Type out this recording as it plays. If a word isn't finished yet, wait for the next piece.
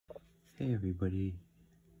Hey everybody,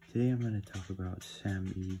 today I'm going to talk about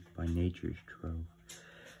SAM-E by Nature's Trove.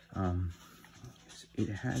 It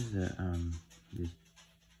has this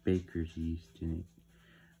baker's yeast in it,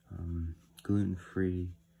 gluten-free,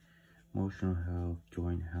 emotional health,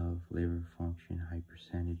 joint health, liver function, high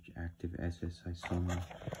percentage active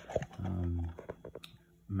S-Adenosyl-Methionine,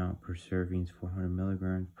 amount per servings 400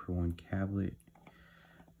 milligrams per 1 caplet.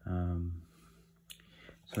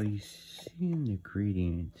 So you see in the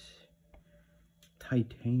ingredients,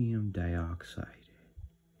 titanium dioxide.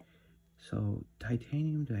 So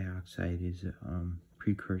titanium dioxide is a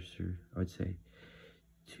precursor, I would say,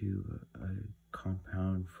 to a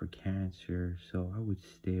compound for cancer. So I would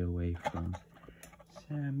stay away from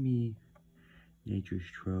SAM-E, Nature's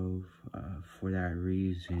Trove, for that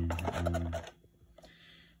reason.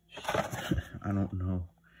 I don't know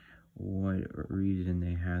what reason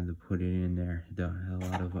they had to put it in there. A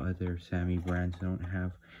lot of other SAM-E brands don't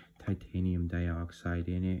have titanium dioxide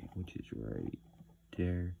in it, which is right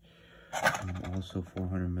there. Also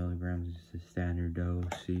 400 milligrams is the standard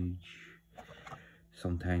dosage.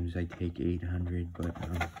 Sometimes I take 800, but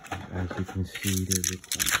as you can see, there's like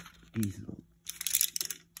these little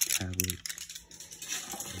tablets.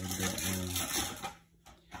 And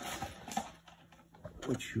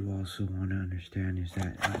what you also want to understand is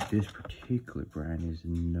that this particular brand is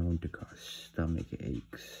known to cause stomach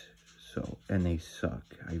aches. So, and they suck.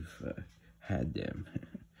 I've had them.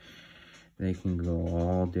 They can go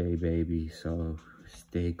all day, baby. So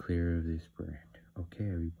stay clear of this brand. Okay,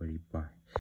 everybody. Bye.